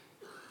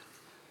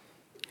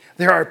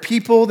 There are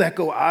people that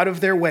go out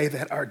of their way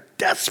that are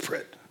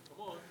desperate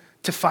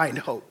to find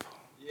hope.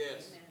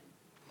 Yes.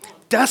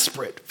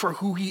 Desperate for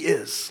who he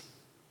is.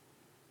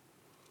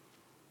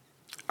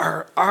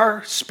 Are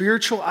our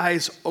spiritual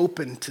eyes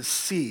open to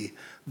see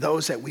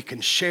those that we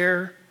can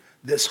share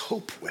this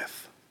hope with?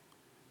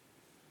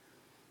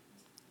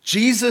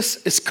 Jesus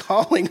is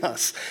calling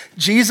us.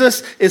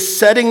 Jesus is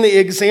setting the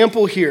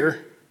example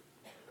here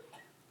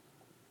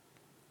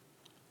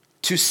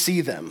to see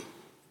them.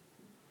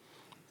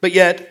 But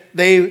yet,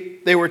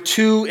 they were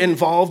too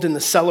involved in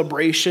the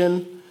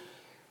celebration.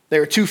 They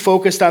were too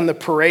focused on the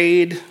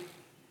parade.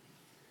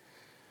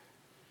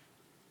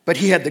 But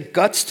he had the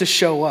guts to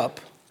show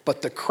up,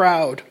 but the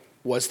crowd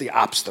was the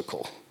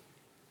obstacle.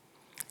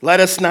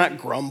 Let us not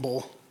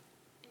grumble.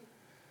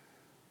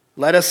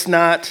 Let us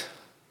not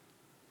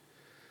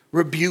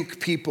rebuke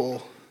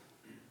people.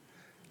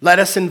 Let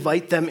us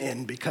invite them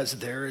in because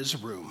there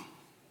is room.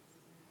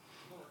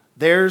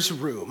 There's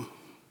room.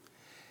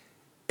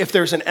 If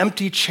there's an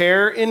empty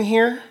chair in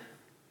here,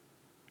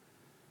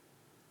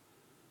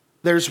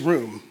 there's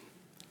room.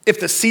 If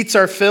the seats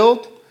are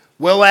filled,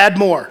 we'll add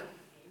more.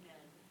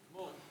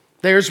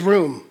 There's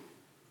room.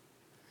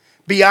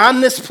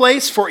 Beyond this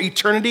place for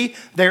eternity,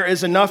 there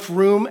is enough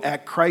room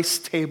at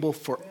Christ's table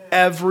for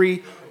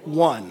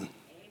everyone.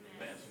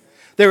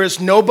 There is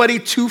nobody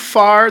too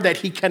far that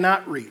he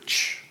cannot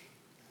reach.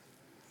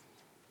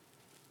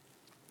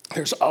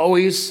 There's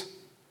always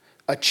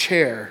a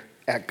chair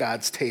at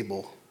God's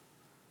table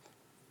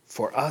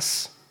for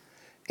us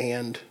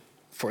and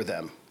for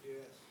them.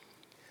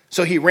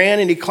 So he ran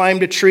and he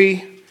climbed a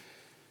tree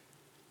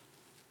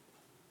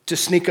to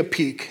sneak a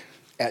peek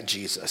at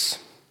Jesus.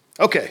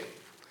 Okay,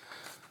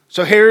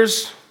 so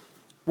here's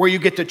where you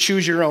get to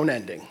choose your own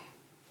ending.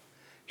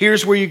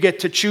 Here's where you get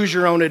to choose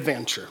your own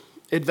adventure.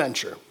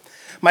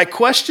 My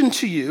question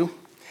to you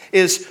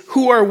is,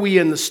 who are we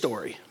in the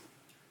story?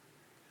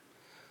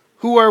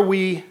 Who are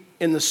we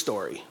in the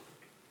story?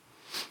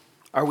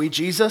 Are we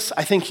Jesus?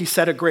 I think he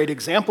set a great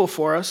example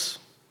for us.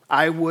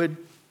 I would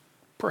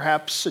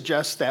perhaps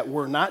suggest that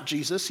we're not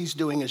Jesus. He's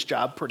doing his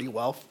job pretty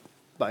well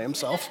by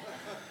himself.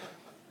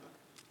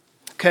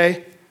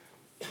 Okay?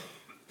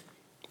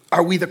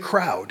 Are we the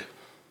crowd?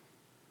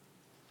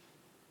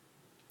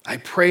 I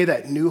pray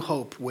that New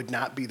Hope would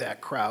not be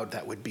that crowd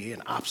that would be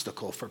an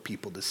obstacle for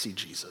people to see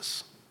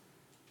Jesus.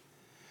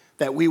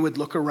 that we would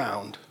look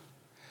around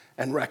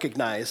and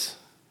recognize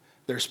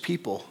there's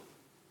people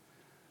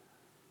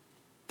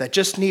that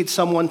just need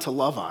someone to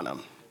love on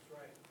them.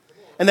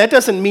 And that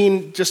doesn't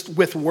mean just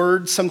with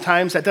words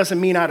sometimes. That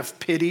doesn't mean out of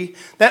pity.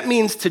 That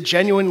means to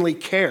genuinely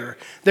care.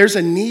 There's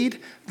a need.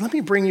 Let me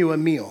bring you a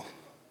meal.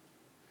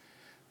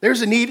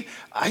 There's a need.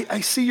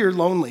 I see you're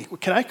lonely.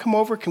 Can I come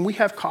over? Can we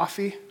have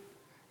coffee?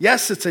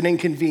 Yes, it's an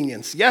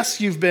inconvenience. Yes,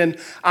 you've been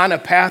on a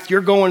path. You're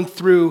going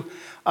through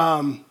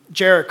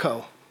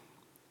Jericho.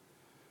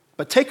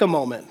 But take a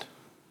moment.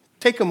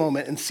 Take a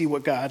moment and see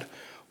what God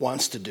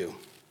wants to do.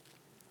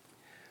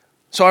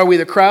 So are we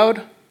the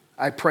crowd?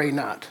 I pray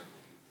not.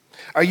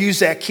 Are you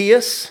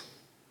Zacchaeus?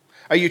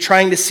 Are you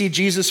trying to see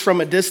Jesus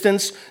from a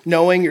distance,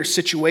 knowing your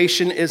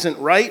situation isn't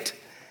right?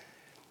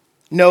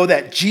 Know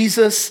that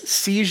Jesus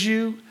sees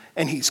you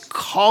and he's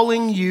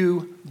calling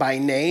you by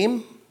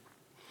name,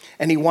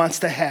 and he wants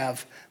to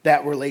have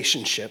that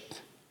relationship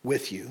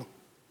with you.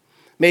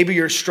 Maybe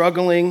you're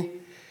struggling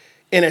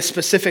in a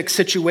specific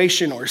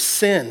situation or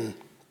sin,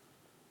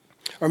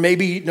 or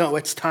maybe you know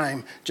it's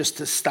time just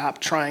to stop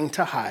trying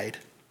to hide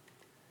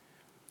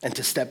and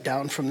to step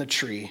down from the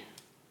tree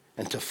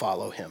and to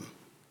follow him.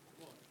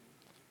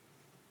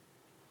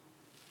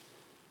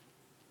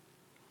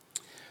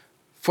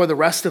 For the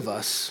rest of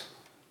us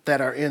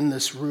that are in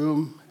this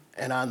room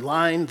and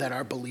online that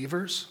are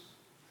believers,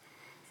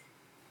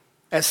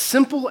 as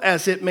simple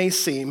as it may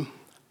seem,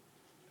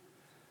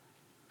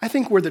 I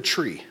think we're the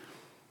tree.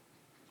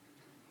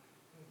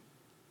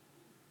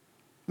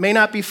 May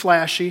not be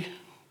flashy,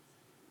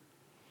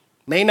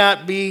 may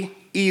not be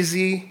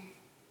easy,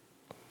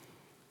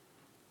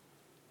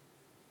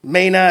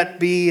 may not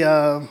be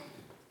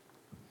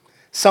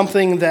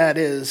something that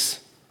is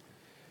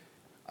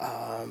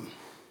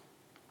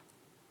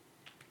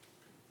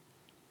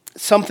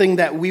something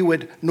that we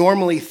would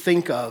normally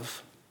think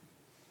of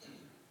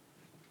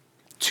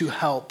to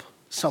help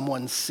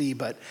someone see,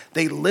 but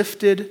they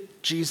lifted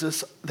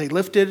Zacchaeus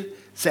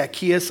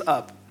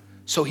up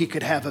so he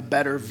could have a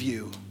better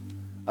view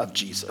of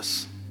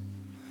Jesus.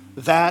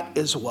 That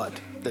is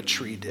what the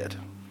tree did.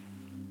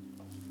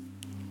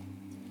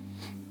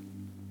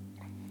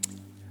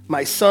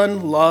 My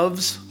son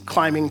loves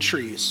climbing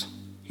trees.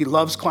 He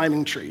loves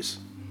climbing trees.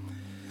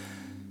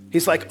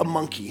 He's like a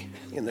monkey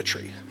in the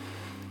tree.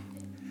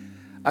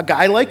 A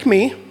guy like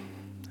me,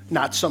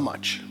 not so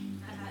much.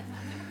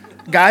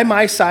 Guy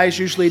my size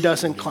usually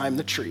doesn't climb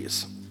the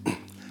trees.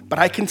 But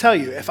I can tell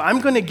you, if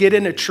I'm going to get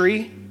in a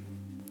tree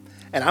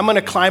and I'm going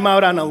to climb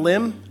out on a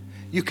limb,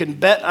 you can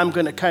bet I'm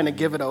going to kind of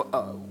give it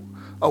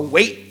a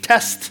weight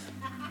test,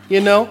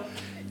 you know?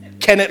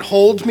 Can it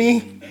hold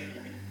me?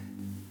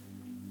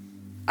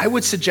 I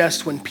would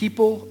suggest when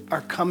people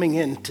are coming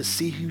in to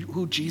see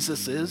who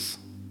Jesus is,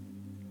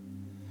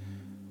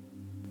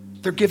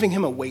 they're giving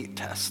him a weight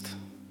test.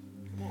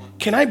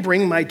 Can I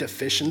bring my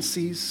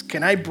deficiencies?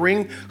 Can I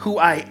bring who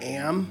I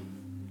am?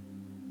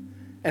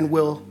 And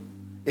will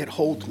it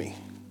hold me?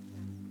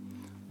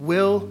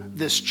 Will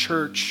this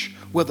church,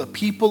 will the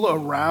people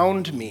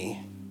around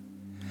me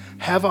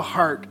have a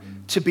heart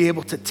to be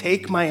able to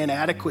take my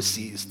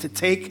inadequacies, to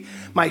take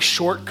my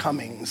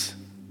shortcomings?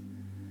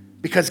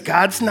 Because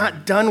God's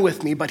not done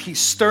with me, but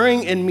he's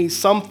stirring in me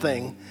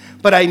something,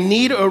 but I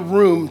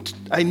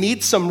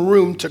need some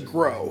room to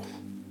grow.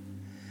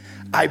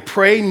 I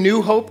pray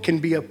New Hope can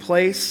be a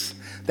place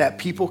that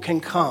people can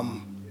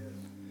come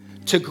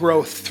to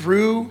grow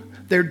through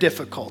their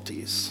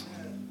difficulties.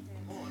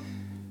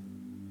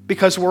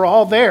 Because we're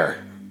all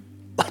there.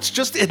 Let's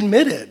just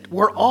admit it.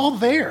 We're all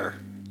there.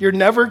 You're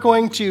never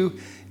going to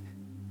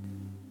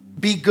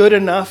be good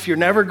enough. You're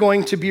never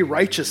going to be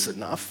righteous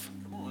enough.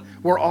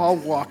 We're all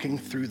walking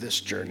through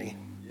this journey.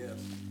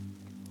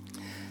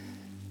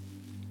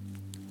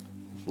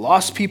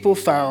 Lost people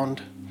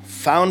found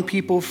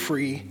people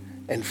free,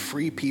 and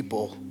free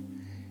people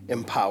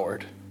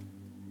empowered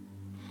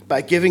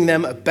by giving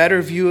them a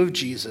better view of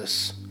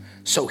Jesus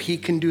so he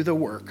can do the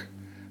work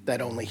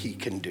that only he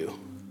can do.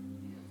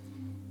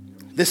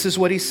 This is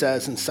what he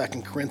says in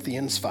 2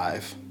 Corinthians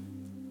 5.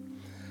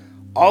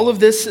 All of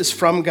this is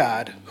from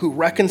God, who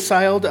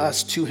reconciled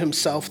us to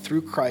himself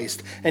through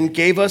Christ and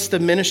gave us the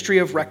ministry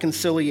of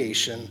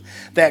reconciliation,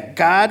 that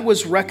God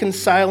was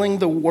reconciling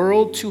the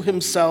world to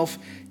himself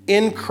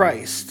in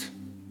Christ,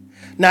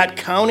 not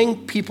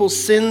counting people's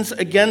sins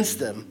against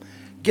them.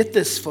 Get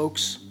this,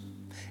 folks.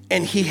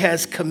 And he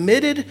has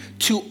committed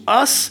to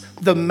us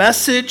the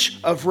message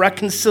of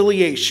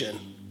reconciliation.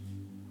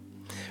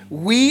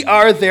 We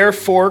are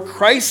therefore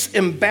Christ's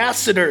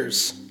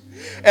ambassadors.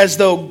 As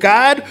though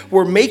God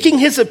were making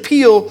his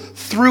appeal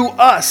through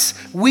us,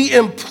 we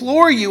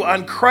implore you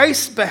on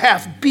Christ's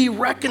behalf, be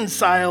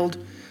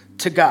reconciled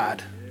to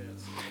God.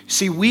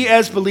 See, we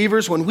as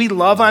believers, when we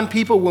love on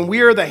people, when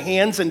we are the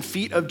hands and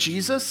feet of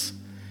Jesus,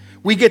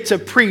 we get to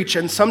preach,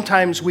 and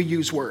sometimes we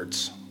use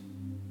words.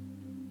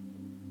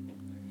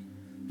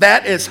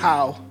 That is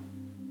how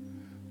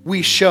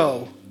we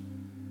show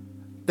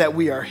that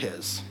we are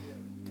his.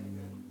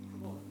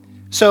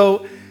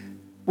 So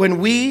when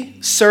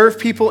we serve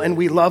people and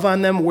we love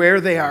on them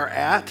where they are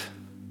at,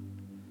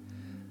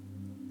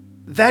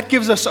 that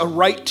gives us a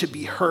right to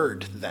be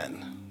heard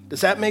then.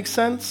 Does that make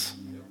sense?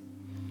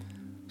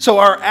 So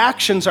our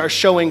actions are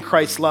showing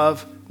Christ's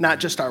love, not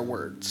just our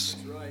words.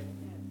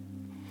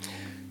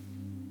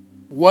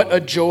 What a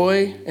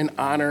joy and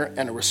honor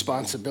and a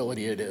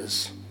responsibility it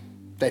is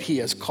that he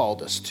has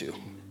called us to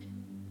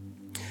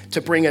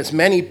bring as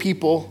many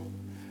people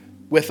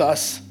with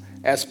us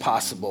as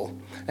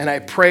possible. And I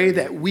pray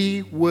that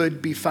we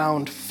would be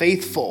found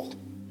faithful,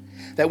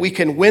 that we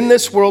can win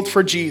this world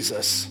for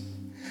Jesus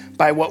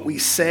by what we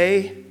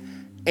say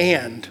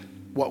and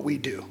what we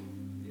do.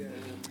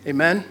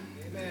 Amen?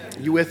 Amen.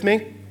 You with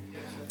me?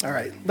 All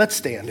right, let's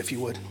stand if you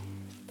would.